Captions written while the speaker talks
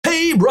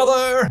Hey,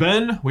 brother!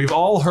 Ben, we've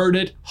all heard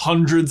it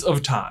hundreds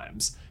of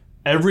times.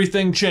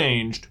 Everything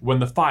changed when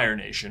the Fire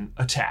Nation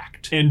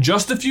attacked. And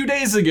just a few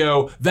days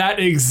ago, that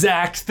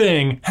exact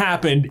thing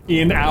happened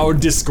in our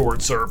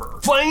Discord server.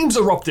 Flames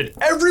erupted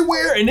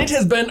everywhere and it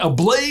has been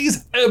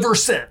ablaze ever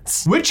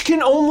since. Which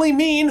can only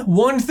mean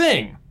one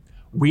thing.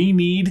 We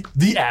need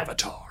the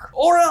Avatar.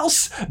 Or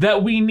else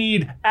that we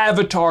need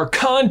Avatar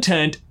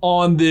content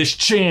on this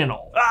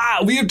channel.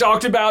 We have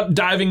talked about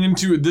diving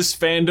into this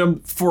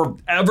fandom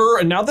forever,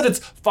 and now that it's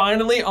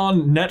finally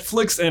on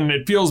Netflix and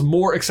it feels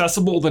more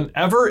accessible than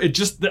ever, I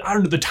don't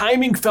know, the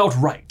timing felt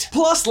right.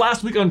 Plus,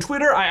 last week on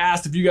Twitter, I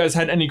asked if you guys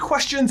had any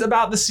questions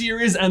about the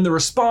series, and the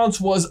response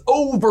was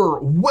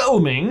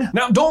overwhelming.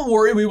 Now, don't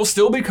worry, we will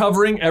still be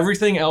covering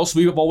everything else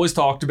we've always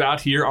talked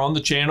about here on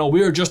the channel.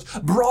 We are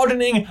just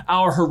broadening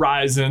our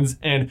horizons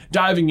and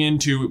diving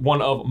into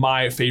one of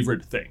my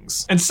favorite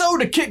things. And so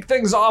to kick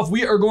things off,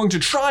 we are going to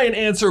try and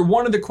answer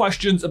one of the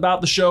questions about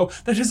the show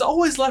that has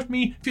always left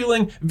me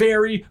feeling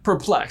very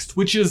perplexed,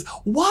 which is,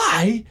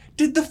 why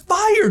did the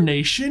Fire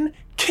Nation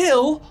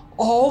kill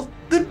all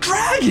the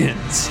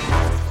dragons?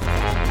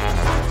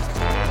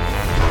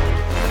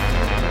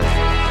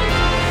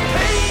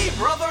 Hey,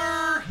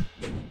 brother!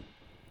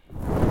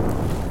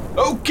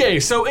 Okay,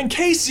 so in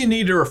case you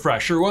need a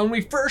refresher, when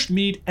we first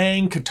meet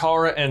Aang,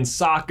 Katara, and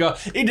Sokka,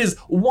 it is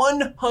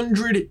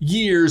 100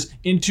 years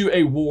into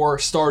a war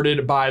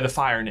started by the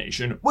Fire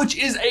Nation, which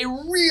is a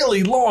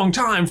really long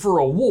time for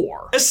a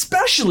war,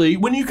 especially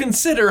when you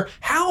consider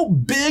how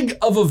big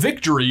of a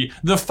victory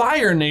the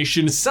Fire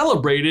Nation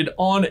celebrated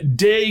on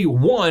day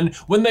one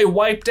when they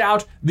wiped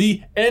out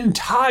the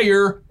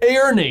entire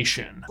Air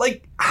Nation.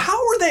 Like, how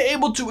are they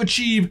able to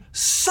achieve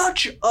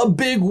such a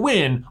big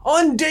win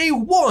on day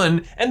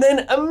one and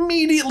then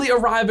immediately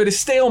arrive at a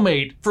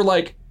stalemate for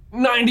like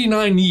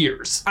 99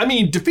 years? I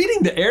mean,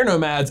 defeating the air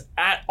nomads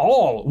at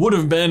all would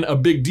have been a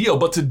big deal,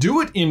 but to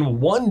do it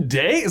in one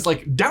day is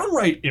like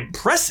downright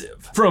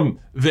impressive from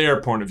their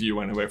point of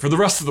view anyway. For the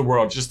rest of the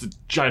world, just a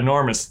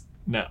ginormous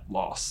net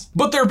loss.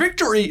 But their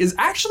victory is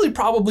actually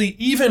probably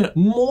even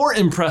more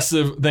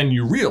impressive than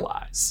you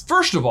realize.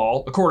 First of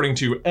all, according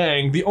to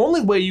Aang, the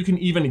only way you can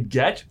even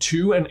get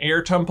to an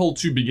air temple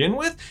to begin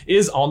with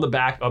is on the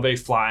back of a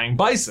flying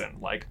bison,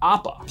 like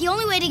Appa. The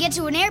only way to get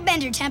to an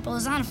Airbender temple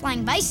is on a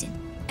flying bison.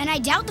 And I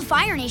doubt the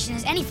Fire Nation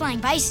has any flying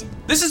bison.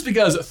 This is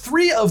because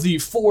 3 of the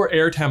 4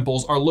 air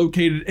temples are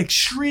located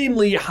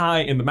extremely high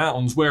in the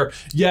mountains where,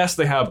 yes,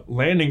 they have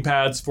landing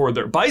pads for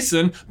their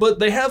bison, but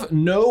they have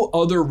no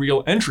other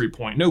real entry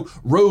point, no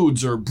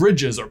roads or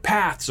bridges or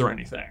paths or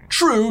anything.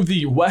 True,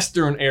 the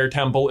Western air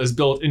temple is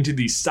built into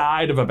the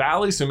side of a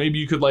valley, so maybe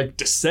you could like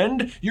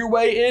descend your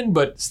way in,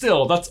 but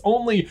still, that's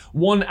only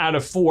 1 out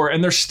of 4,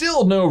 and there's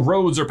still no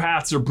roads or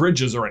paths or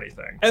bridges or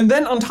anything. And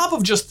then on top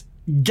of just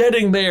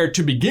getting there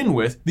to begin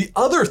with, the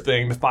other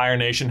thing the Fire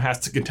Nation has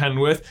to contend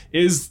with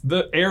is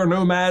the air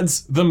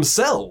nomads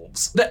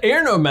themselves. The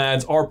air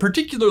nomads are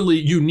particularly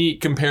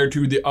unique compared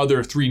to the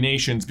other 3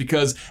 nations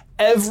because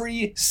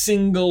every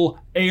single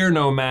air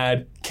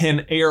nomad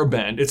can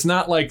airbend. It's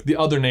not like the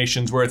other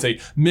nations where it's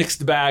a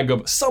mixed bag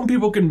of some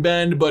people can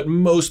bend, but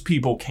most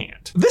people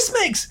can't. This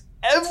makes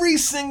every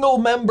single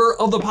member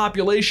of the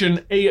population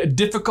a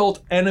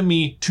difficult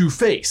enemy to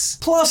face.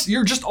 Plus,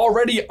 you're just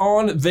already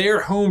on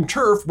their home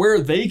turf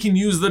where they can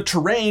use the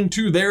terrain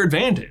to their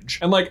advantage.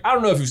 And like, I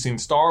don't know if you've seen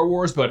Star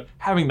Wars, but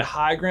having the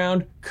high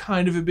ground,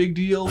 kind of a big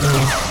deal.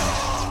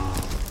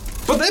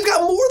 But they've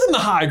got more than the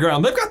high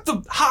ground. They've got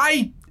the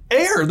high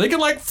air. They can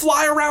like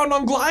fly around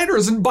on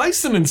gliders and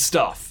bison and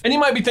stuff. And you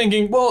might be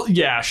thinking, well,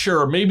 yeah,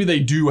 sure, maybe they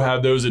do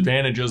have those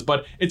advantages,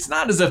 but it's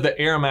not as if the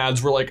air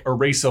nomads were like a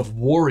race of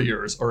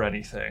warriors or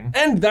anything.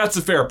 And that's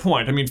a fair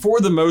point. I mean, for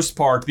the most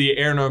part, the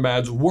air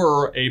nomads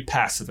were a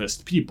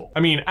pacifist people. I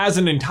mean, as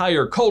an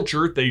entire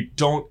culture, they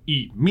don't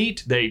eat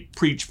meat, they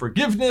preach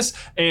forgiveness,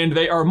 and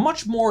they are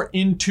much more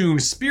in tune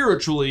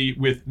spiritually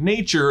with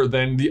nature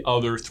than the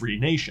other 3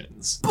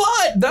 nations.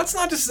 But that's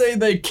not to say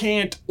they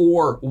can't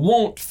or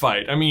won't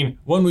fight. I mean,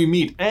 when we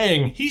meet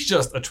Aang, he's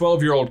just a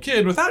 12-year-old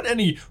kid without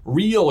any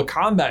real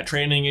combat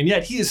training, and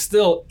yet he is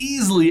still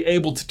easily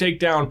able to take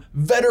down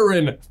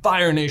veteran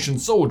Fire Nation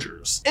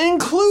soldiers,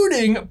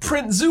 including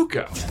Prince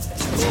Zuko.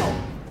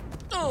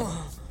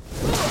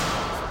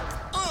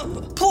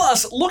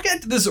 Plus, look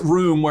at this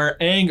room where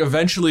Aang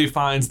eventually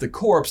finds the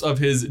corpse of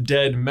his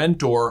dead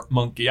mentor,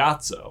 Monk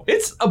Gyatso.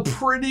 It's a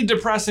pretty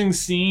depressing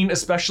scene,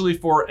 especially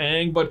for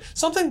Aang, but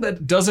something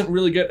that doesn't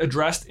really get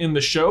addressed in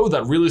the show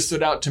that really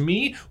stood out to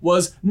me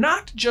was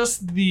not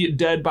just the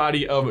dead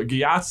body of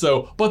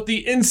Gyatso, but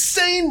the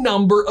insane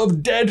number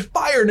of dead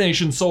Fire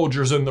Nation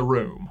soldiers in the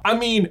room. I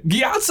mean,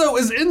 Gyatso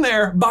is in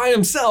there by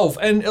himself,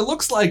 and it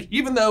looks like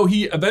even though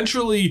he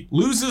eventually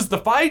loses the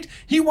fight,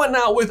 he went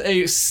out with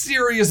a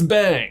serious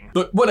bang.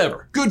 The But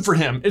whatever, good for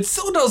him. It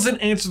still doesn't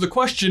answer the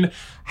question,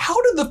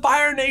 how did the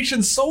Fire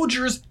Nation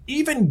soldiers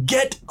even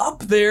get up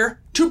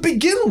there to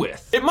begin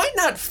with? It might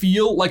not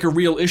feel like a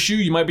real issue.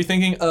 You might be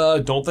thinking,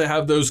 don't they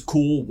have those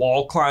cool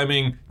wall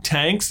climbing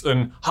tanks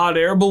and hot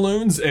air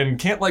balloons? And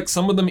can't like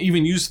some of them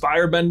even use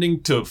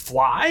firebending to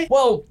fly?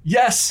 Well,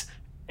 yes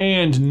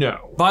and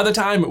no. By the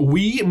time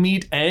we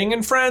meet Aang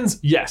and friends,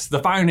 yes, the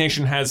Fire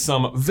Nation has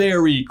some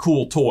very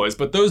cool toys,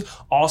 but those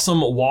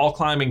awesome wall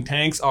climbing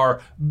tanks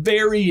are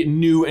very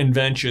new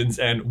inventions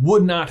and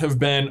would not have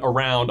been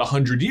around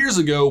 100 years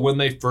ago when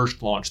they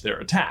first launched their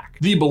attack.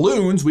 The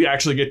balloons we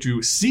actually get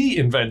to see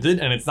invented,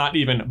 and it's not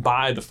even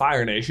by the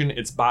Fire Nation,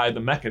 it's by the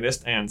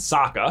Mechanist and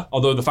Sokka,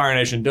 although the Fire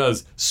Nation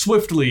does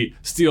swiftly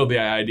steal the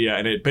idea,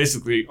 and it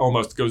basically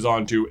almost goes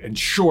on to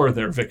ensure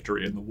their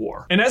victory in the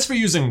war. And as for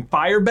using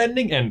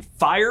firebending and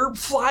fire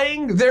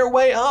flying their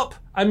way up,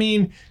 I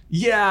mean,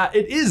 yeah,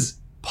 it is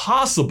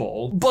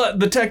possible, but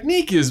the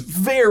technique is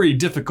very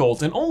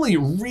difficult and only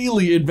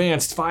really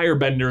advanced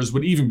firebenders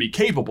would even be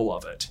capable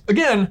of it.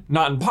 Again,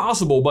 not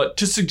impossible, but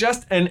to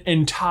suggest an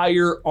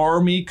entire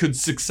army could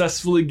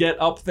successfully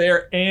get up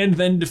there and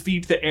then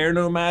defeat the air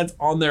nomads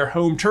on their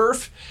home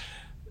turf,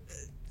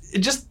 it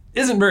just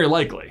isn't very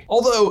likely.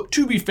 Although,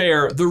 to be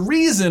fair, the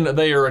reason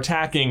they are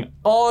attacking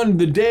on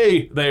the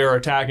day they are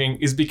attacking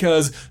is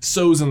because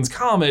Sozin's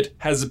comet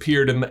has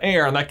appeared in the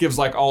air, and that gives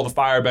like all the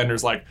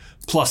firebenders like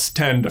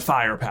 +10 to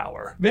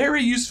firepower.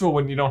 Very useful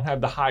when you don't have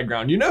the high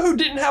ground. You know who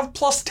didn't have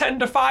 +10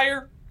 to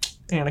fire?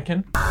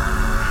 Anakin.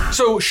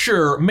 So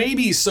sure,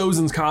 maybe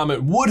Sozin's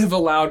comet would have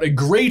allowed a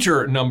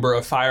greater number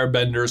of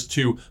firebenders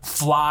to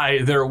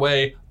fly their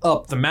way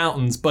up the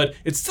mountains, but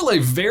it's still a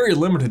very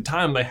limited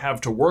time they have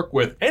to work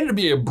with, and to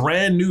be a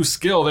brand new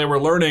skill they were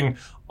learning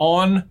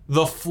on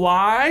the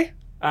fly.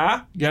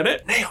 Get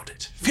it? Nailed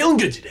it. Feeling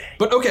good today.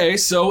 But okay,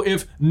 so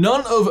if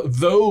none of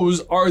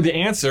those are the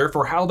answer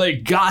for how they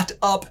got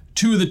up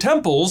to the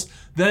temples,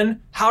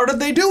 then how did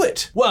they do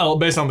it? Well,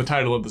 based on the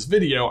title of this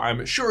video,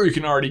 I'm sure you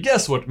can already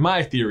guess what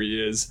my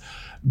theory is.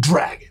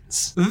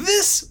 Dragons.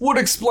 This would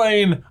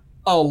explain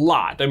a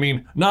lot. I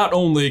mean, not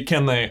only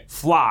can they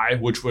fly,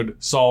 which would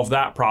solve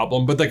that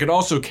problem, but they could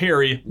also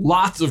carry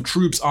lots of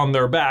troops on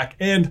their back,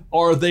 and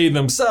are they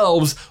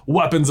themselves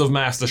weapons of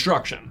mass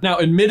destruction? Now,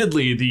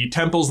 admittedly, the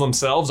temples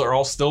themselves are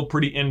all still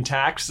pretty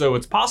intact, so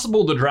it's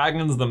possible the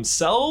dragons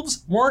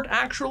themselves weren't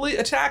actually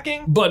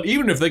attacking, but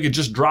even if they could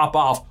just drop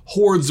off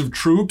hordes of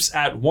troops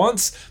at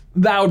once,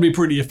 that would be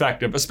pretty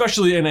effective,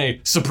 especially in a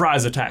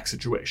surprise attack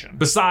situation.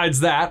 Besides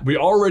that, we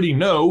already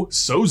know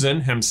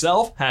Sozin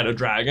himself had a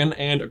dragon,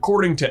 and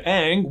according to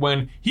Aang,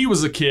 when he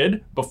was a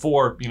kid,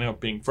 before,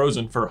 being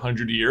frozen for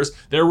 100 years,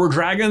 there were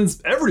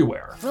dragons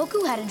everywhere.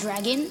 Roku had a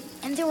dragon,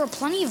 and there were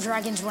plenty of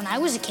dragons when I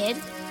was a kid.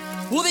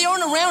 Well, they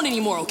aren't around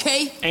anymore,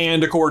 okay?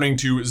 And according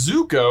to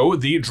Zuko,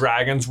 the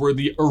dragons were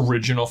the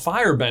original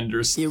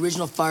firebenders. The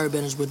original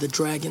firebenders were the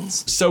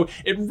dragons. So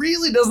it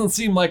really doesn't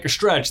seem like a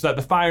stretch that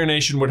the Fire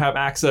Nation would have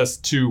access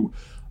to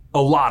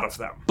a lot of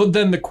them. But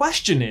then the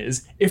question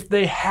is, if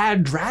they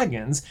had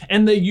dragons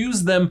and they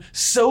used them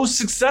so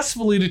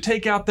successfully to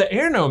take out the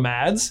air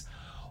nomads,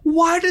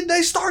 why did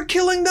they start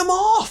killing them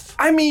off?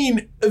 I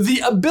mean, the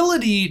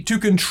ability to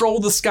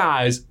control the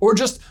skies or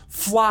just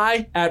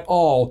fly at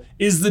all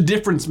is the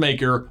difference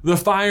maker the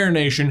Fire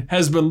Nation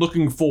has been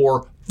looking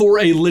for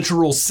a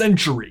literal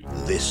century.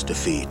 This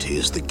defeat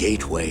is the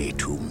gateway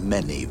to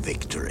many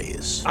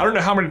victories. I don't know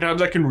how many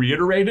times I can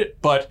reiterate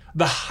it, but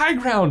the high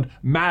ground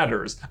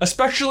matters,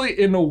 especially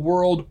in a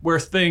world where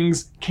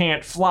things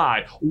can't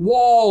fly.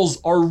 Walls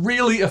are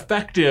really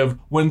effective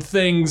when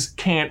things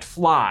can't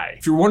fly.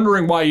 If you're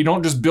wondering why you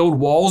don't just build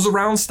walls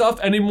around stuff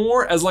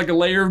anymore as like a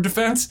layer of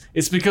defense,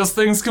 it's because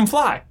things can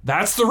fly.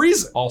 That's the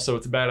reason. Also,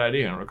 it's a bad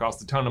idea and it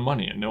costs a ton of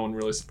money and no one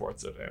really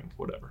supports it and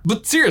whatever.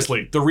 But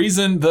seriously, the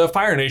reason the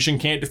Fire Nation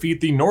can't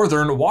defeat the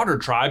Northern Water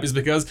Tribe is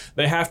because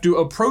they have to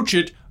approach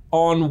it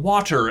on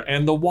water,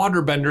 and the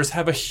waterbenders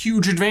have a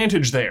huge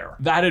advantage there.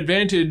 That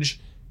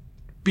advantage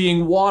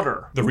being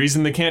water. The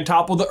reason they can't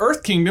topple the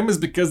Earth Kingdom is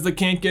because they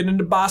can't get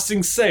into Ba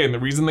Sing Se, and the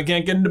reason they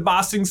can't get into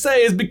Ba Sing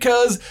Se is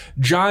because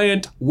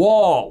giant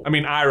wall. I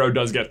mean, Iroh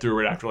does get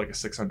through it after like a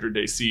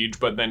 600-day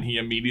siege, but then he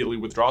immediately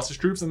withdraws his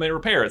troops and they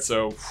repair it.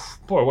 So,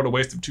 boy, what a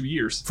waste of 2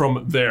 years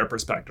from their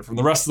perspective. From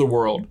the rest of the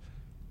world,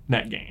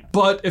 net gain.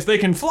 But if they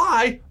can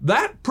fly,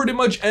 that pretty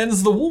much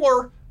ends the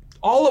war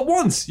all at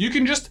once. You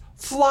can just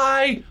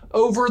fly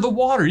over the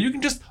water. You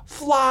can just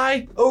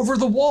fly over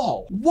the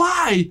wall.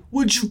 Why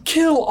would you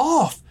kill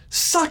off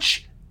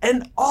such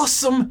an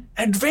awesome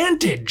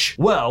advantage?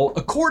 Well,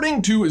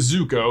 according to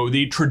Zuko,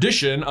 the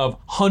tradition of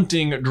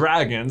hunting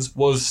dragons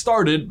was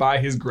started by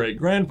his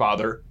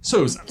great-grandfather,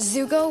 Sozin.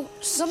 Zuko,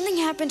 something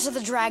happened to the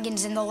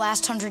dragons in the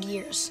last 100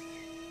 years.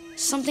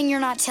 Something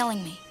you're not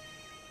telling me.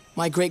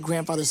 My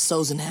great-grandfather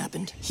Sozin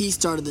happened. He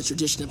started the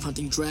tradition of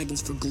hunting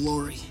dragons for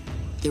glory.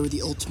 They were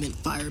the ultimate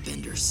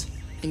firebenders.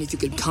 And if you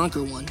could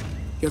conquer one,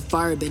 your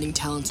firebending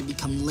talents would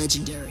become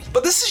legendary.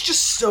 But this is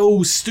just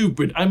so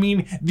stupid. I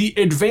mean, the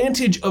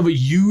advantage of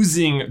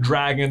using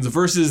dragons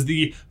versus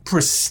the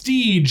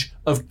prestige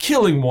of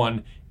killing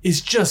one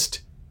is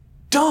just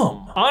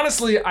dumb.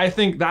 Honestly, I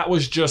think that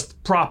was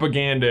just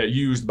propaganda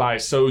used by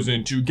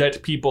Sozin to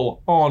get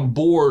people on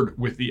board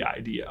with the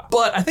idea.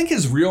 But I think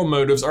his real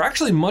motives are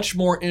actually much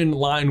more in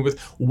line with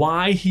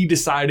why he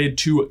decided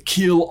to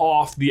kill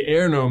off the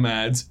air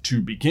nomads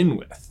to begin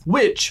with,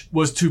 which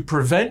was to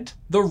prevent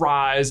the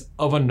rise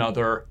of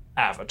another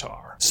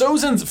Avatar.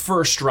 Sozin's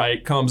first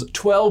strike comes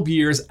 12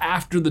 years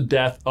after the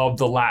death of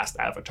the last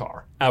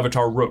Avatar,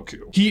 Avatar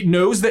Roku. He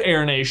knows the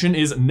Air Nation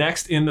is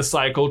next in the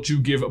cycle to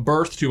give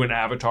birth to an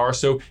Avatar,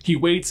 so he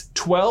waits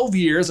 12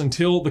 years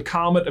until the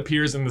comet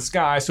appears in the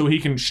sky so he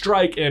can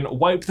strike and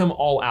wipe them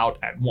all out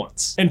at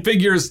once. And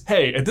figures,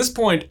 hey, at this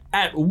point,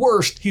 at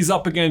worst, he's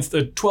up against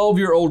a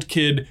 12-year-old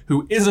kid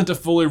who isn't a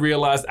fully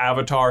realized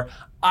Avatar.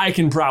 I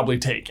can probably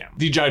take him.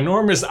 The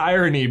ginormous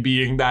irony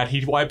being that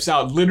he wipes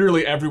out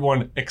literally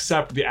everyone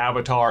except the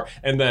Avatar,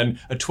 and then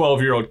a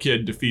 12-year-old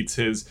kid defeats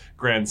his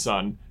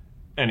grandson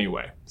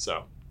anyway,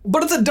 so.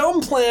 But it's a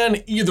dumb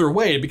plan either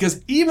way,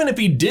 because even if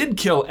he did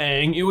kill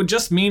Aang, it would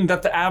just mean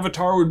that the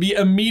Avatar would be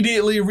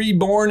immediately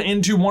reborn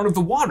into one of the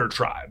water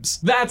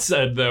tribes. That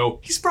said though,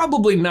 he's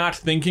probably not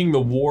thinking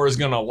the war is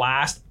gonna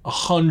last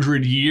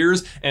 100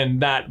 years, and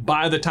that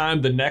by the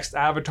time the next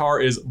Avatar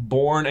is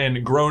born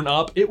and grown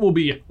up, it will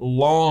be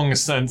long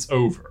since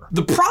over.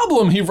 The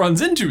problem he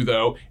runs into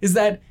though, is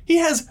that he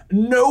has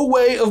no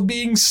way of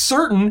being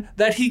certain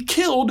that he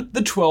killed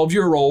the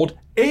 12-year-old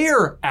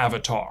Air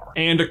Avatar.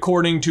 And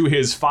according to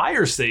his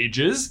fire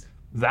sages,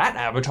 that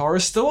Avatar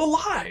is still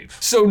alive.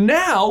 So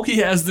now he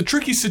has the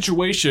tricky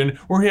situation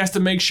where he has to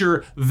make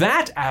sure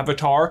that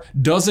Avatar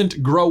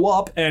doesn't grow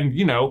up and,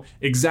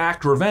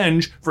 exact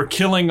revenge for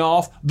killing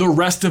off the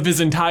rest of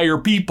his entire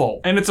people.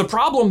 And it's a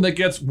problem that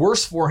gets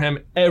worse for him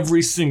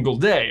every single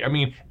day. I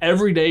mean,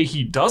 every day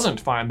he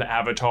doesn't find the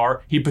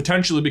Avatar, he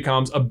potentially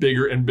becomes a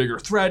bigger and bigger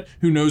threat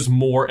who knows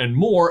more and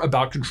more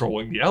about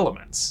controlling the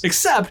elements.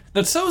 Except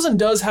that Sozin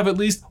does have at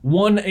least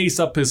one ace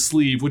up his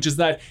sleeve, which is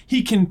that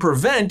he can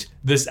prevent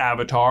this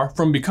Avatar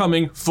from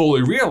becoming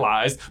fully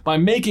realized by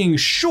making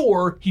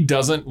sure he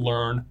doesn't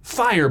learn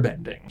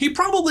firebending. He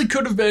probably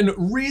could have been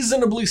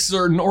reasonably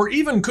certain, or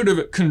even could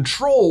have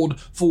controlled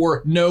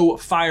for no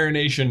Fire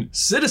Nation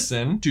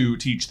citizen to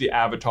teach the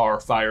Avatar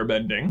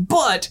firebending,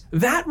 but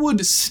that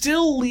would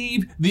still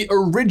leave the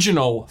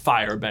original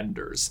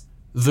firebenders,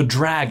 the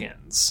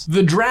dragons.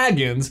 The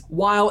dragons,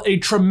 while a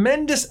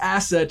tremendous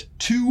asset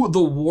to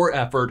the war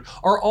effort,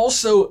 are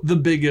also the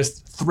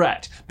biggest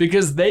threat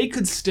because they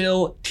could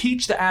still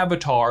teach the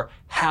Avatar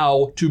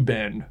how to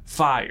bend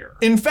fire.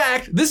 In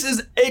fact, this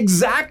is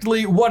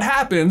exactly what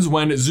happens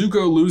when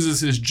Zuko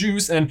loses his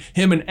juice and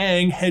him and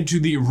Aang head to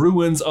the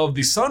ruins of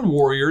the Sun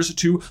Warriors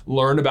to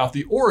learn about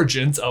the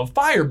origins of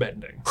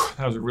firebending.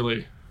 That was a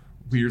really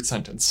weird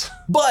sentence.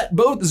 But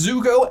both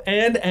Zuko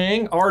and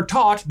Aang are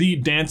taught the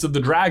Dance of the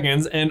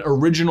Dragons, an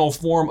original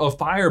form of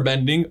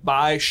firebending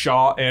by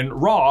Shaw and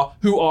Ra,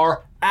 who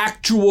are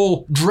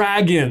actual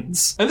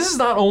dragons. And this is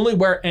not only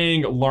where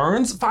Aang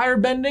learns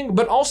firebending,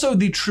 but also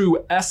the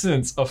true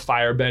essence of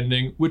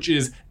firebending, which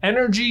is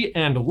energy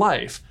and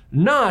life,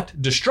 not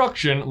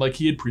destruction like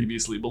he had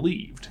previously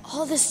believed.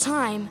 All this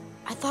time,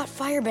 I thought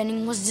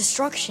firebending was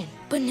destruction,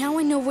 but now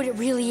I know what it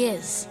really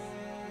is.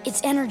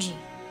 It's energy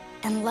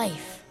and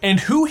life. And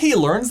who he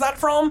learns that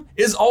from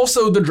is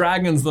also the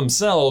dragons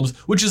themselves,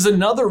 which is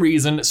another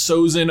reason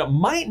Sozin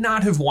might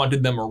not have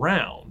wanted them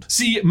around.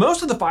 See,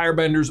 most of the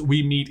firebenders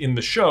we meet in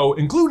the show,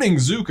 including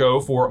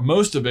Zuko for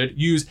most of it,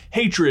 use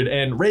hatred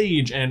and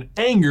rage and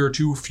anger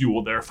to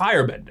fuel their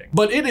firebending.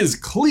 But it is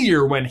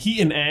clear when he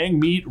and Aang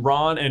meet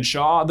Ron and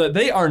Shaw that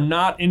they are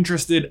not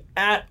interested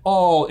at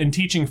all in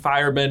teaching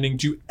firebending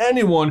to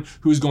anyone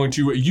who is going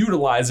to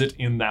utilize it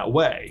in that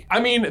way.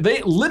 I mean,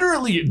 they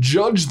literally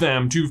judge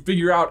them to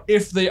figure out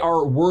if they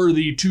are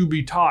worthy to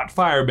be taught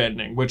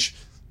firebending, which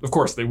of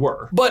course they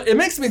were. But it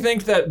makes me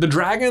think that the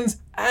dragons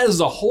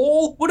as a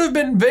whole would have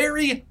been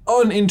very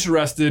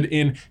uninterested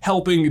in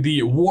helping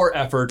the war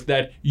effort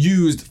that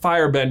used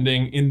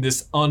firebending in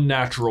this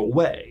unnatural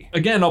way.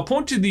 Again, I'll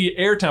point to the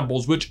air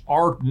temples, which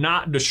are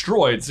not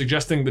destroyed,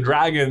 suggesting the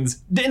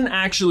dragons didn't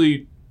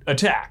actually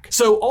attack.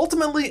 So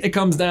ultimately it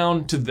comes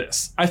down to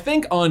this. I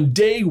think on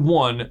day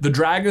one, the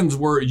dragons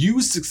were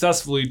used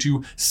successfully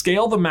to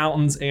scale the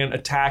mountains and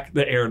attack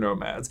the air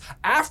nomads,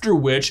 after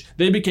which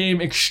they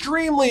became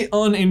extremely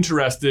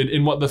uninterested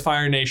in what the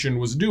Fire Nation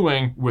was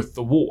doing with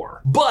the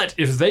war. But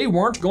if they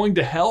weren't going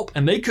to help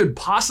and they could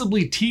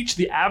possibly teach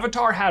the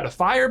Avatar how to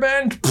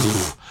firebend,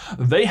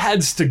 they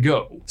heads to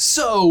go.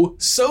 So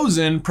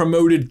Sozin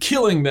promoted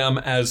killing them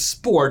as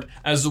sport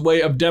as a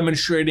way of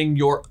demonstrating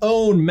your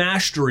own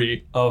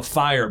mastery of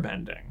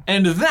firebending.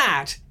 And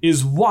that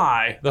is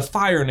why the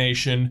Fire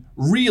Nation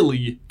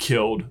really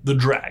killed the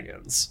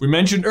dragons. We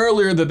mentioned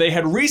earlier that they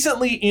had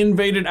recently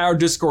invaded our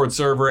Discord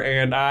server,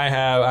 and I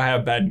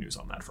have bad news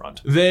on that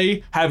front.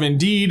 They have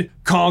indeed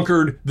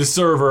conquered the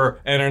server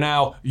and are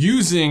now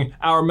using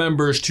our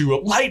members to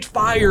light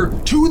fire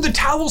to the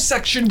towel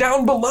section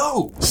down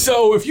below.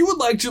 So if you would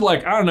like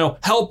to,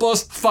 help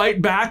us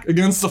fight back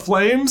against the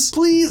flames,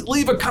 please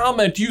leave a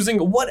comment using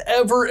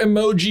whatever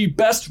emoji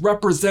best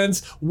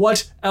represents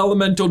what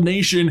elemental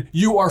nation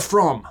you are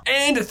from.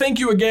 And thank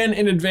you again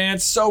in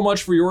advance so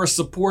much for your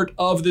support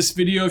of this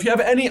video. If you have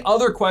any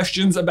other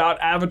questions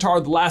about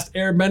Avatar: The Last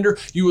Airbender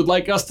you would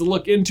like us to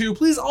look into,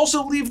 please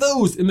also leave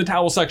those in the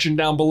towel section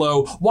down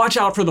below. Watch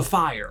out for the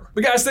fire.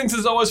 But guys, thanks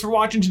as always for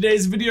watching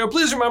today's video.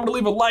 Please remember to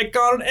leave a like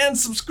on it and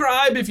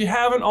subscribe if you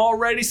haven't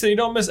already so you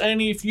don't miss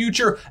any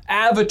future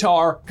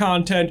Avatar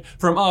content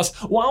from us.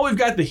 While we've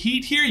got the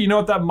heat here, you know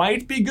what that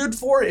might be good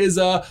for is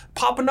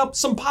popping up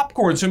some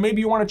popcorn. So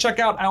maybe you want to check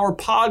out our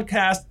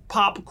podcast,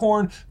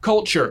 Popcorn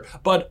Culture.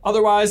 But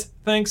otherwise,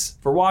 thanks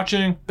for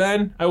watching.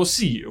 Ben, I will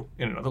see you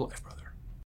in another life.